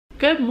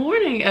Good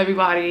morning,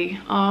 everybody.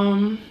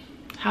 How's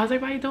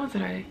everybody doing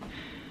today?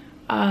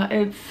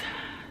 It's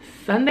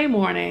Sunday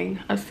morning,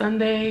 a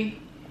Sunday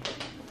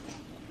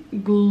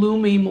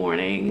gloomy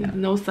morning,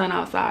 no sun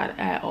outside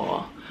at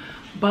all.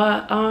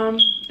 But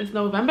it's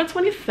November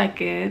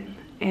 22nd,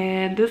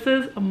 and this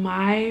is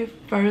my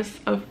first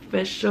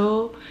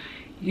official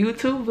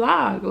YouTube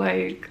vlog.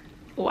 Like,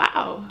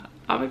 wow,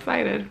 I'm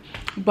excited.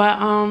 But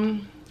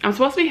I'm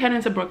supposed to be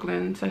heading to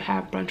Brooklyn to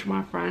have brunch with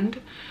my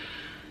friend.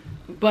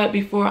 But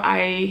before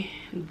I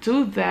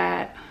do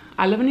that,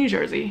 I live in New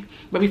Jersey,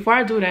 but before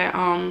I do that,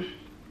 I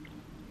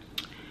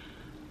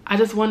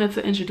just wanted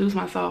to introduce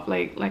myself.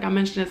 Like I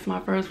mentioned, it's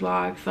my first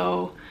vlog,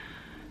 so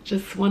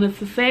just wanted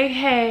to say,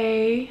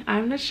 hey,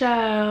 I'm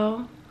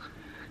Michelle.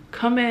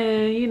 Come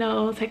in, you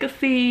know, take a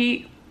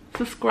seat,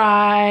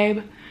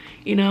 subscribe,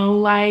 you know,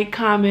 like,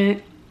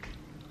 comment,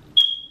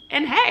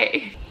 and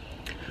hey.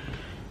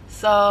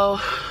 So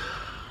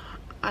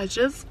I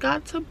just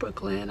got to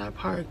Brooklyn. I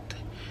parked.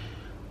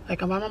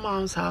 Like, I'm at my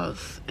mom's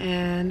house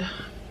and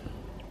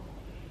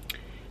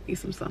need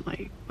some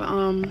sunlight. But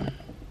on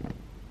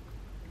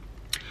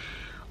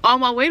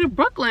my way to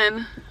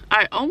Brooklyn,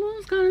 I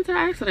almost got into an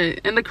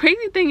accident. And the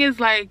crazy thing is,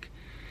 like,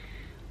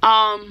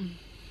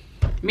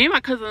 me and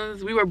my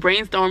cousins, we were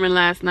brainstorming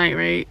last night,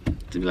 right?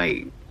 To be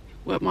like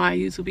what my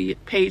YouTube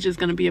page is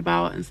gonna be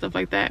about and stuff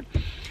like that.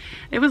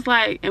 It was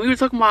like, and we were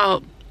talking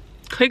about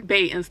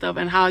clickbait and stuff,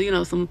 and how, you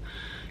know, some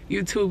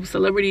YouTube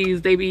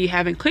celebrities, they be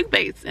having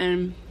clickbaits,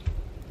 and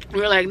we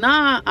were like,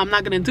 nah, I'm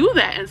not gonna do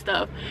that and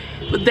stuff.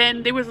 But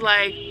then they was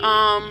like, you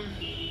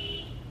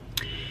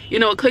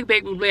know, a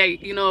clickbait would be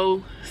like, you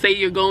know, say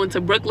you're going to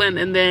Brooklyn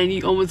and then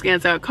you almost get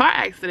into a car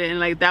accident,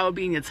 and like that would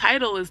be in your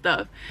title and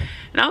stuff.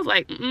 And I was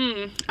like,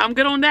 I'm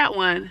good on that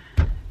one.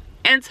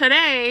 And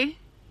today,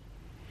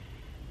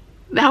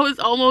 that was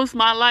almost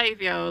my life,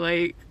 yo.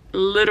 Like,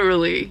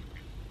 literally,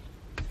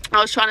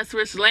 I was trying to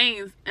switch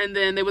lanes, and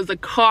then there was a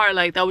car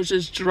like that was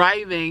just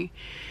driving,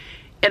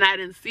 and I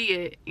didn't see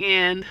it.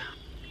 And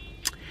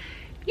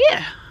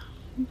yeah,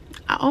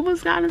 I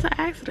almost got into an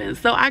accident.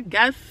 So I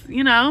guess,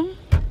 you know,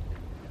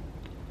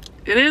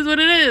 it is what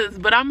it is.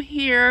 But I'm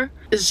here.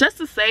 It's just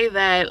to say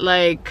that,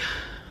 like,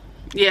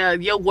 yeah,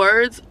 your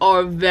words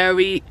are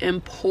very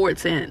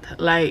important.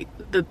 Like,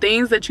 the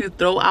things that you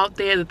throw out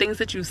there, the things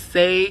that you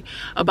say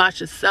about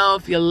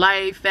yourself, your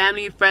life,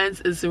 family,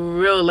 friends, is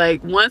real.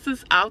 Like, once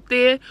it's out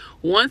there,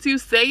 once you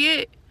say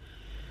it,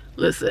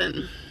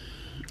 listen,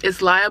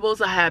 it's liable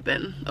to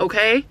happen,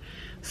 okay?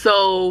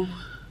 So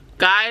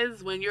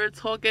guys, when you're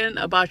talking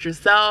about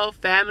yourself,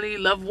 family,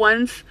 loved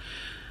ones,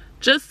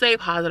 just say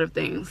positive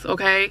things,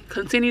 okay?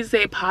 Continue to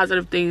say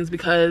positive things,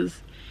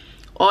 because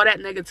all that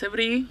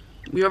negativity,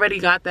 we already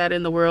got that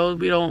in the world.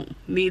 We don't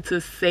need to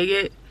say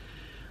it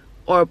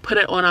or put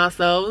it on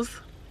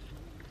ourselves.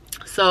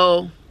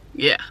 So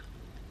yeah,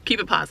 keep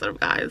it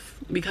positive, guys,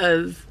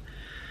 because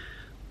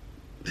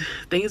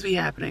things be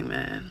happening,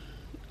 man.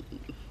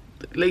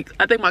 Like,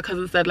 I think my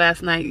cousin said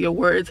last night, your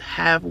words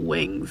have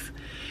wings.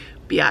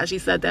 Yeah, she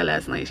said that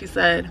last night. She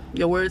said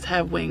your words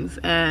have wings,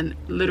 and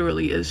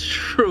literally is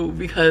true,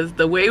 because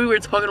the way we were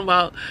talking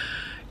about,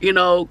 you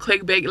know,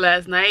 clickbait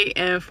last night,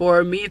 and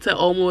for me to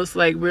almost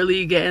like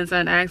really get into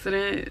an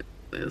accident,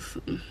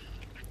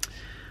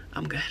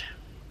 I'm good.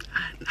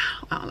 I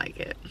don't like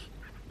it.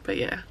 But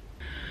yeah,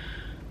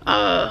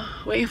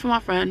 waiting for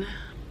my friend.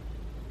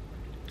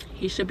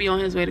 He should be on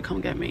his way to come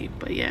get me.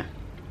 But yeah,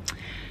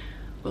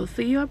 we'll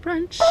see you at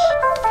brunch.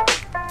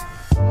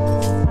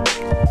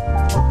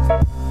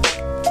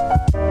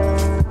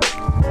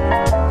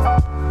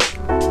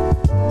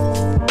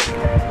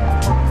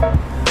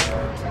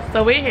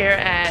 So we're here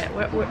at,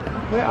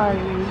 where are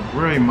you?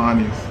 We're at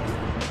Imani's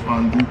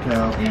on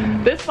DeKalb.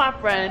 And this is my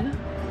friend,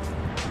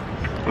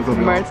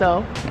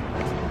 Myrtle.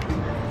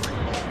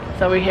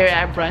 So we're here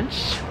at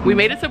brunch. We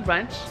made it to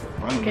brunch.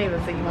 Okay,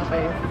 let's see my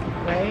face,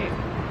 right?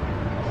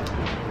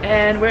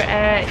 And we're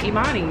at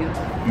Imani's.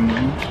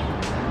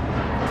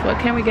 What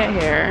can we get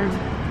here?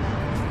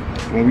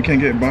 Well, we can't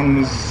get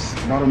bottomless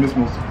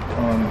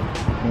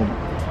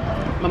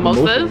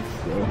mimosas?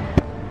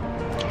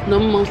 No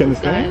mimosas,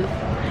 guys.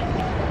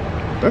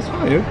 That's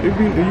fine. If you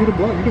the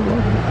block, you the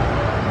block.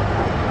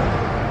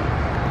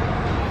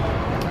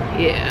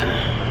 Yeah.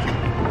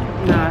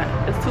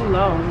 Nah, it's too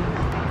low.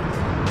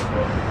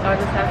 So I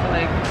just have to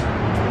like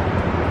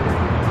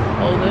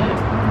hold it.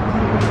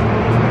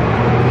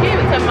 You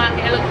even tell my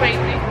hair look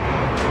crazy.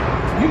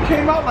 You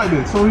came out like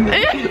this, so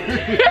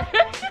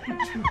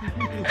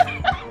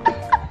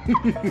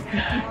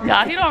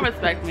y'all, he don't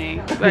respect me.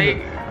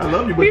 Like, I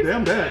love you, but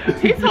damn that.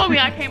 He told me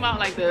I came out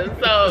like this,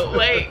 so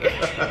like,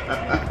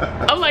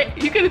 I'm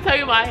like, you couldn't tell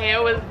me my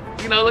hair was,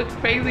 you know, looking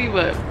crazy,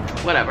 but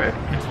whatever.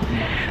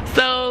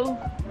 So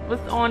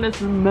what's on this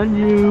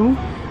menu?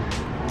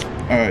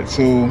 All right,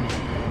 so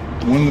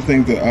one of the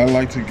things that I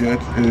like to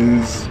get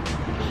is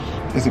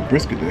there's a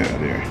brisket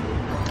there.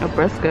 A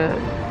brisket.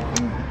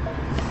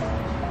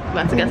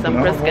 About to get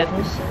some brisket.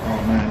 Waffles?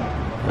 Oh man.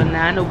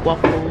 Banana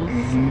waffles.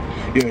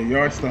 Yeah,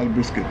 yard style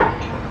brisket.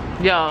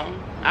 Yo,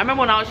 I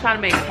remember when I was trying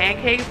to make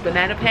pancakes,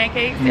 banana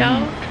pancakes,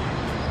 yo.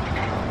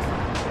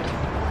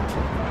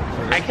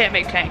 I can't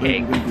make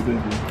pancakes,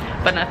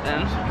 but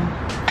nothing.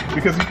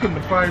 Because you putting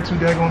the fire too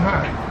daggone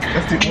high.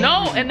 That's the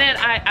no, and then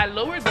I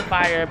lowered the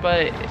fire,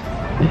 but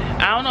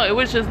I don't know, it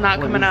was just not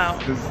coming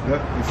out. This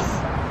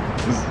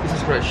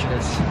is fresh.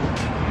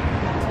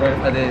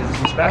 Are they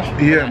splash?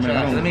 Yeah,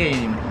 man. Let me.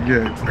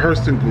 Yeah, hers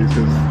too, please.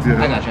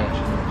 Yeah. I got you.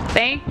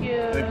 Thank you.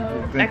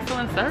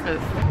 Excellent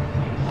service.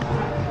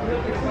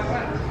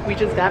 We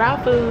just got our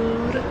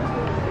food.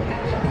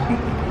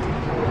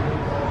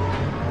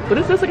 What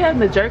is this again?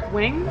 The jerk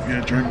wings?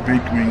 Yeah, jerk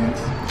baked wings.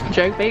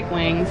 Jerk baked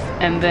wings,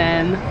 and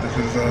then this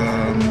is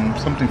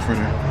something for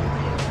them.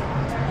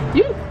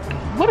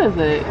 What is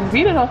it?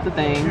 Read it off the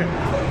thing. Yeah.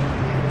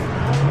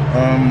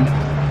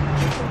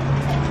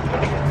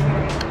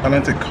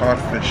 Atlantic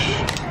codfish.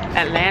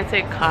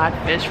 Atlantic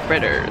codfish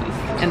fritters,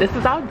 and this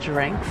is our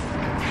drinks.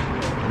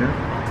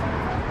 Yeah.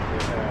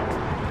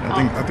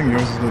 I think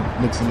yours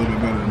looks a little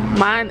bit better than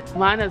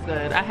mine is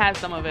good. I had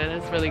some of it.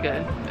 It's really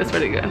good. It's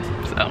really good.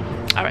 So,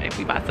 all right,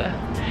 we about to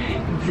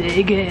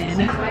dig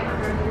in.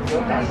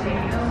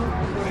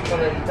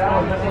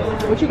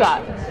 What you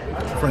got?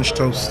 French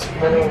toast.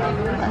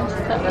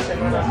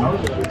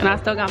 And I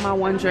still got my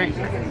one drink.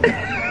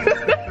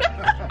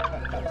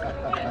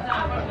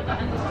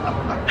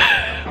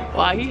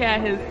 Wow, he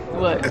had his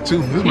what?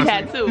 Two. He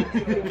had two.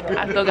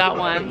 I still got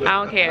one. I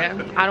don't care.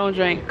 I don't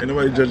drink. Ain't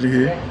nobody judging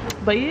here.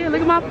 But yeah,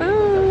 look at my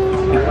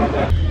food.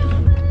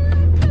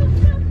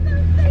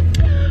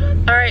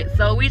 Alright,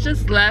 so we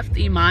just left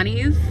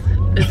Imani's.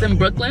 It's in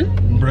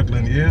Brooklyn.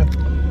 Brooklyn, yeah.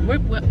 We're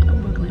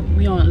Brooklyn.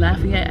 We on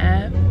Lafayette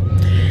Ave.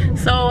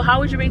 So how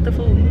would you rate the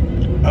food?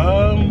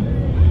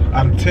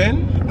 Out of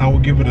 10, I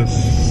would give it a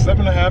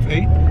 7.5,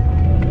 8.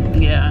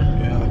 Yeah.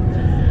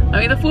 Yeah. I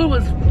mean, the food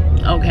was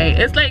okay.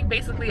 It's like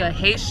basically a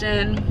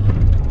Haitian,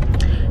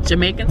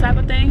 Jamaican type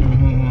of thing.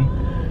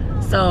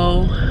 Mm-hmm.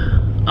 So,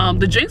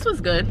 the drinks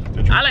was good.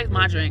 I liked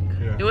my drink.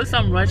 Yeah. It was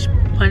some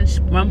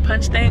rum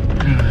punch thing.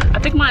 I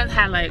think mine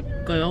had like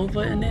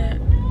guava in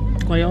it.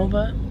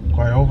 Guava.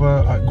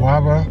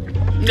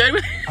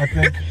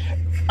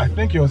 I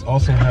think yours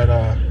also had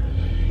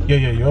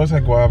yours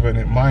had guava in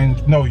it.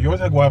 Yours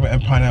had guava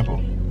and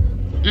pineapple.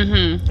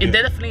 It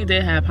definitely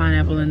did have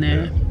pineapple in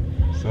there. Yeah.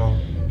 So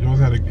yours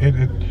had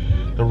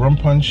the rum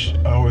punch.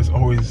 It's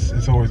always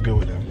good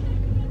with them.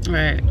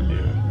 Right.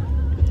 Yeah.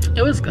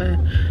 It was good.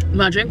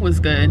 My drink was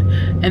good,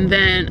 and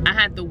then I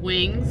had the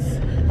wings,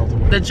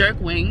 the jerk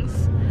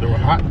wings. They were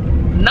hot.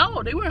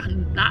 No, they were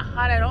not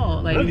hot at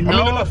all. Like really? no. I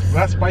mean, they're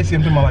not spicy.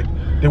 I'm talking about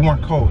like they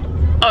weren't cold.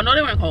 Oh no,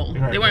 they weren't cold.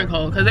 Right, they weren't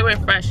cold because they were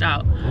fresh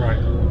out. Right.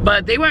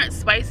 But they weren't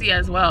spicy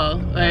as well.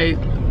 Like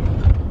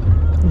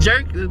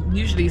jerk is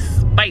usually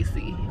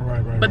spicy.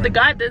 Right. But the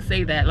guy did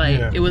say that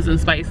like it wasn't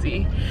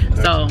spicy,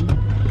 so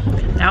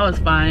that was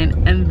fine.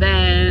 And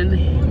then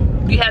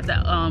we had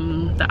the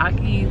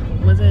aki,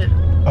 was it?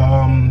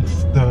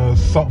 The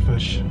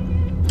saltfish.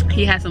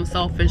 He had some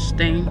saltfish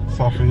thing.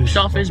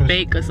 Saltfish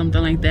bake or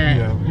something like that.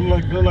 Yeah,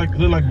 look like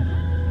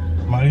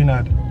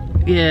marinade.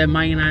 Yeah,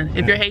 marinade.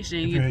 If you're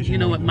Haitian, you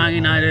know what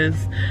marinade is.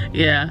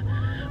 Yeah,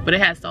 but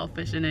it has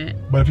saltfish in it.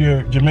 But if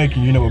you're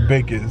Jamaican, you know what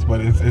bake is.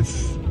 But it's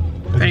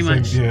pretty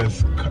much. Yeah,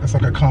 it's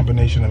like a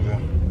combination of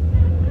them.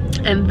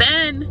 And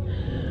then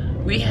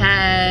I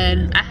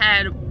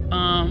had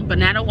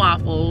banana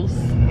waffles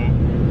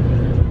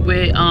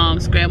with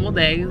scrambled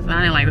eggs. I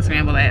didn't like the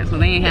scrambled eggs, so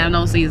they ain't have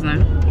no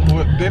seasoning.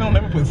 Well, they don't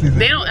ever put seasoning.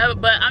 They don't ever,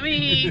 but I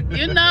mean,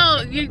 you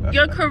know,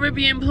 your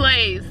Caribbean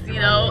place, you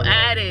know,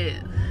 add it,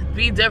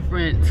 be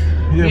different,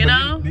 yeah, you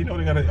know? You know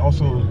they gotta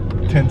also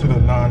tend to the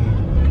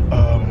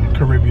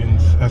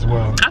non-Caribbeans as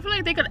well. I feel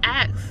like they could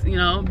ask, you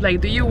know,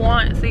 like, do you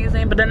want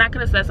seasoning? But then I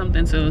could have said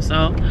something too,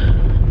 so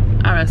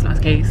I rest my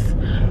case.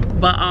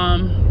 But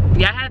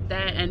yeah, I had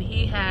that, and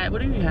he had,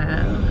 what did you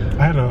have?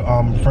 I had a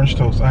French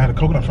toast. I had a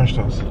coconut French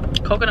toast.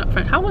 Coconut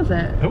French, how was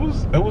that? It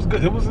was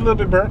good. It was a little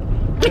bit burnt.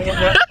 It was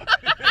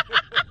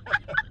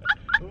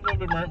a little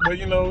bit burnt, but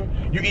you know,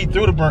 you eat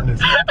through the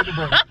burntness.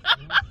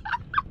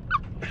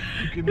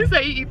 You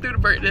say you eat through the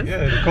burntness.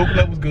 Yeah, the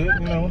coconut was good,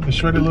 you know, the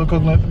shredded little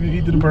coconut, you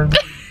eat through the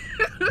burntness.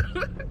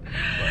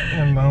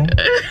 You know,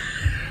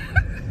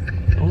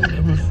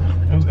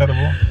 it was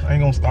edible. I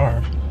ain't gonna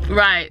starve.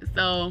 Right,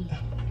 so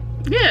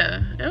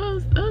yeah, it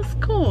was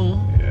cool.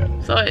 Yeah.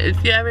 So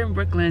if you're ever in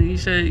Brooklyn, you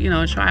should, you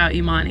know, try out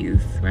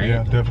Imani's, right?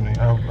 Yeah, definitely.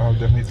 I'll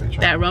definitely say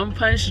try. That rum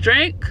punch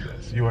drink.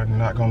 Yes, you are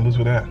not gonna lose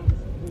with that.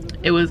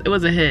 It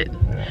was a hit.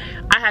 Yeah.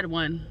 I had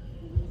one.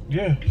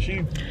 Yeah,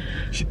 she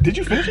did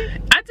you finish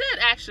it? I did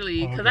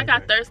actually, because I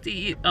got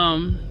thirsty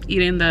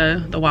eating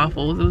the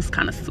waffles. It was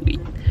kind of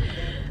sweet.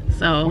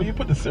 So. Well, you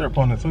put the syrup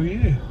on it, so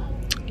yeah.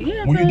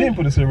 Yeah. When you didn't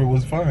put the syrup, it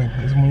was fine.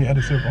 It's when you add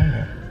the syrup on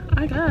there.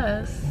 I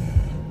guess.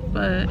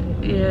 But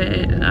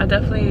yeah, I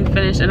definitely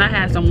finished, and I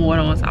had some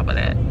water on top of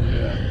that.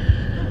 Yeah.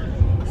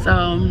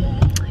 So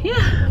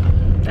yeah,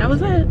 that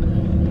was it.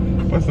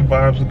 Plus the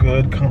vibes were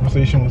good,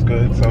 conversation was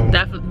good, so.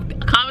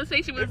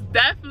 Conversation was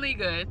definitely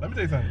good. Let me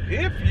tell you something.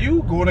 If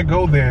you gonna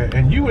go there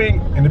and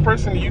the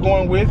person you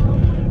going with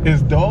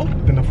is dull,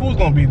 then the food's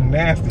gonna be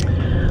nasty.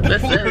 The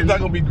food is not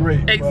gonna be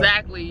great.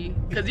 Exactly,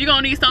 because you're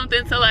gonna need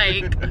something to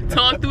like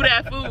talk through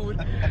that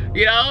food.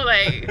 You know,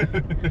 like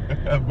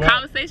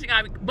conversation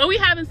gotta be, but we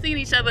haven't seen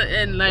each other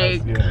in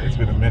like yeah, it's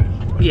been a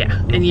minute.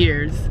 Yeah, in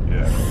years.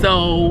 Yeah.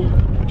 So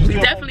we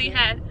definitely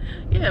had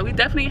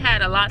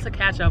a lot to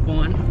catch up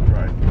on.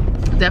 Right.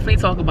 Definitely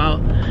talk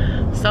about.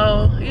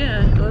 So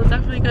yeah, it was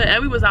definitely good.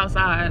 And we was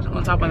outside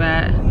on top of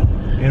that.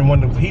 And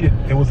when it was heated,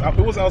 it was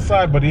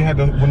outside, but it had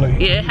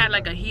it had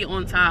like a heat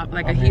on top,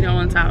 like a heater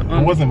on top.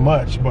 It wasn't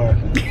much, but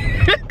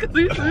because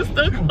we were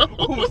still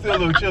cold. We were still a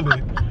little chilly.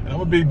 And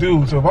I'm a big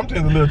dude, so if I'm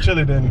feeling a little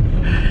chilly,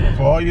 then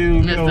for all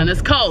you,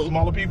 it's cold.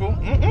 Smaller people,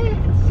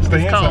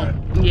 stay inside.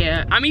 Cold.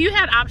 Yeah, I mean, you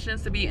had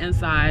options to be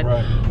inside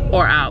right.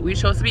 or out. We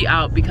chose to be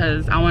out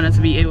because I wanted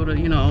to be able to,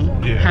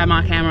 have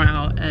my camera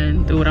out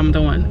and do what I'm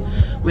doing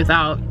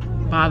without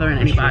bothering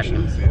anybody.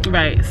 Yeah.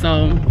 Right.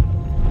 So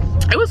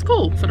it was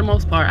cool for the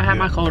most part. I had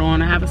my coat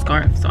on, I have a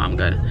scarf, so I'm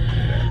good.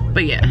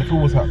 But yeah. And the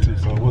food was hot too,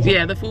 so it was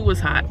the food was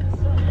hot.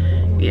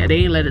 Yeah, they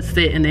didn't let it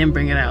sit and then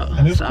bring it out.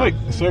 And it was quick.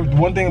 The served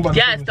one thing about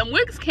the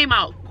wicks came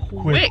out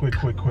quick.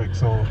 Quick.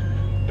 So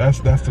that's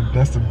the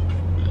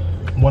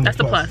one. That's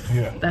the plus.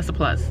 Yeah. That's the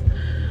plus.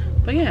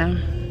 But yeah.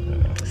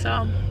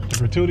 So the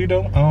gratuity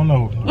though, I don't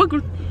know. What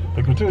the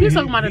gratuity? He's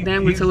talking about a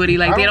damn gratuity.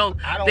 Like they don't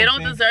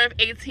deserve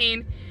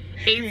 18%.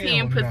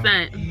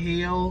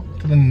 Hell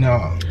to the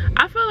no.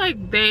 I feel like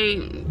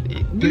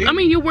I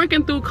mean, you're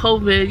working through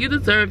COVID. You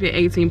deserve your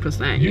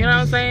 18%. You know what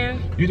I'm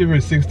saying? You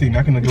deserve 16.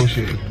 I can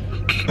negotiate.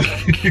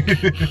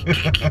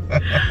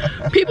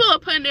 People are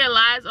putting their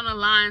lives on the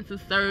line to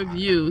serve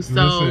you. So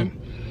listen,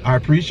 I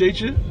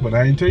appreciate you, but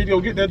I didn't tell you to go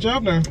get that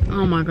job now.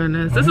 Oh my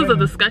goodness. This is a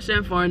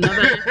discussion for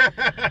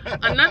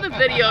another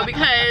video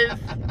because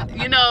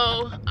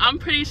I'm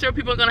pretty sure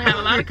people are gonna have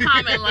a lot of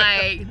comment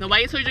like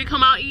nobody told you to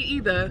come out and eat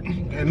either.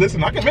 And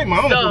listen, I can make my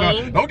own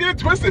food. Don't get it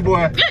twisted,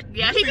 boy.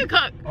 Yeah, he can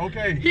cook.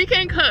 Okay. He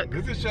can cook.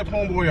 This is Chef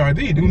Homeboy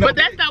RD. But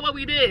that's not what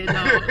we did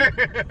though.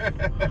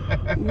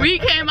 We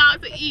came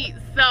out to eat,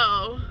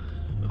 so.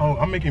 Oh,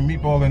 I'm making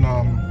meatball and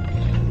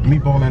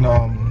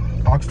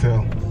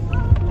oxtail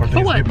for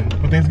Thanksgiving.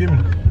 For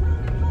Thanksgiving.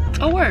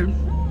 Oh word.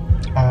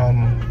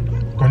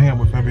 Going out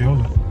with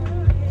Fabiola.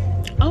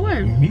 Oh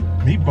word.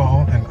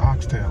 Meatball and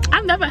oxtail.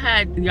 I've never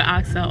had your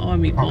oxtail or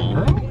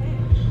meatball.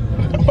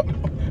 Oh,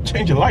 girl.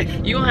 Change your life.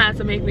 You gonna have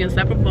to make me a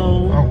separate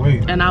bowl. Oh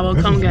wait. And I will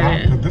come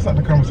get it. This is not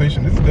the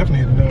conversation. This is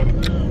definitely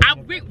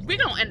we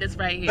gonna end this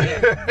right here.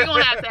 We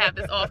gonna have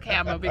this off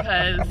camera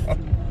because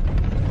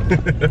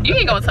you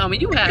ain't gonna tell me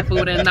you had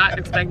food and not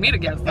expect me to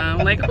get some.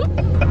 Like,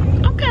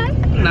 okay,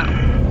 no.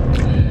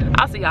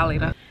 I'll see y'all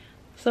later.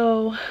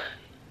 So,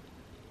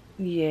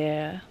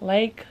 yeah,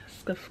 like,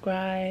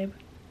 subscribe,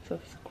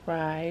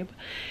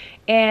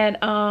 and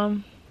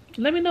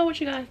let me know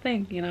what you guys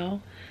think.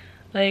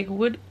 Like,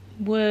 would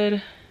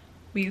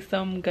be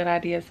some good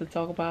ideas to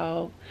talk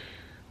about,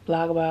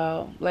 blog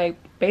about. Like,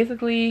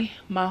 basically,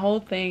 my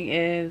whole thing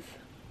is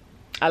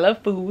I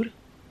love food.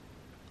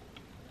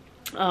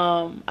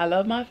 I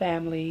love my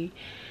family.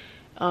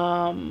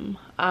 I'm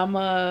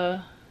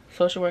a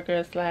social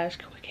worker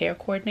 / care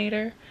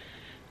coordinator.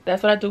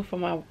 That's what I do for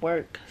my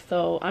work.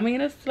 So I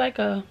mean, it's like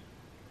a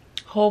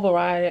whole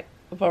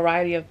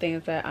variety of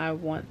things that I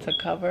want to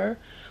cover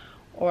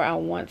or I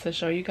want to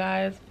show you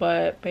guys,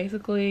 but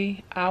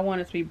basically I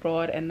want it to be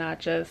broad and not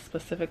just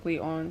specifically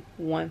on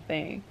one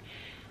thing.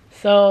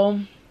 So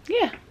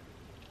yeah,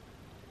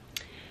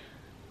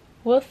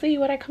 we'll see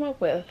what I come up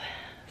with.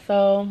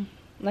 So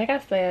like I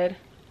said,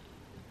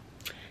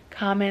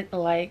 comment,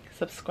 like,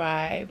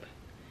 subscribe,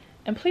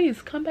 and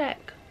please come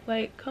back.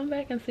 Like, come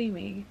back and see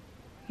me.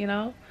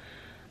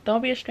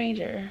 Don't be a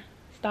stranger.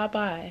 Stop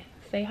by,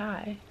 say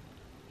hi.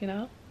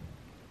 All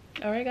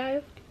right,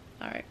 guys.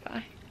 All right,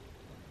 bye.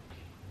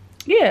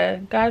 Yeah,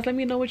 guys, let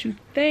me know what you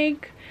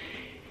think.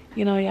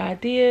 Your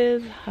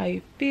ideas, how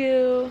you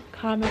feel,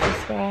 comment,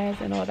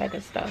 subscribe, and all that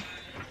good stuff.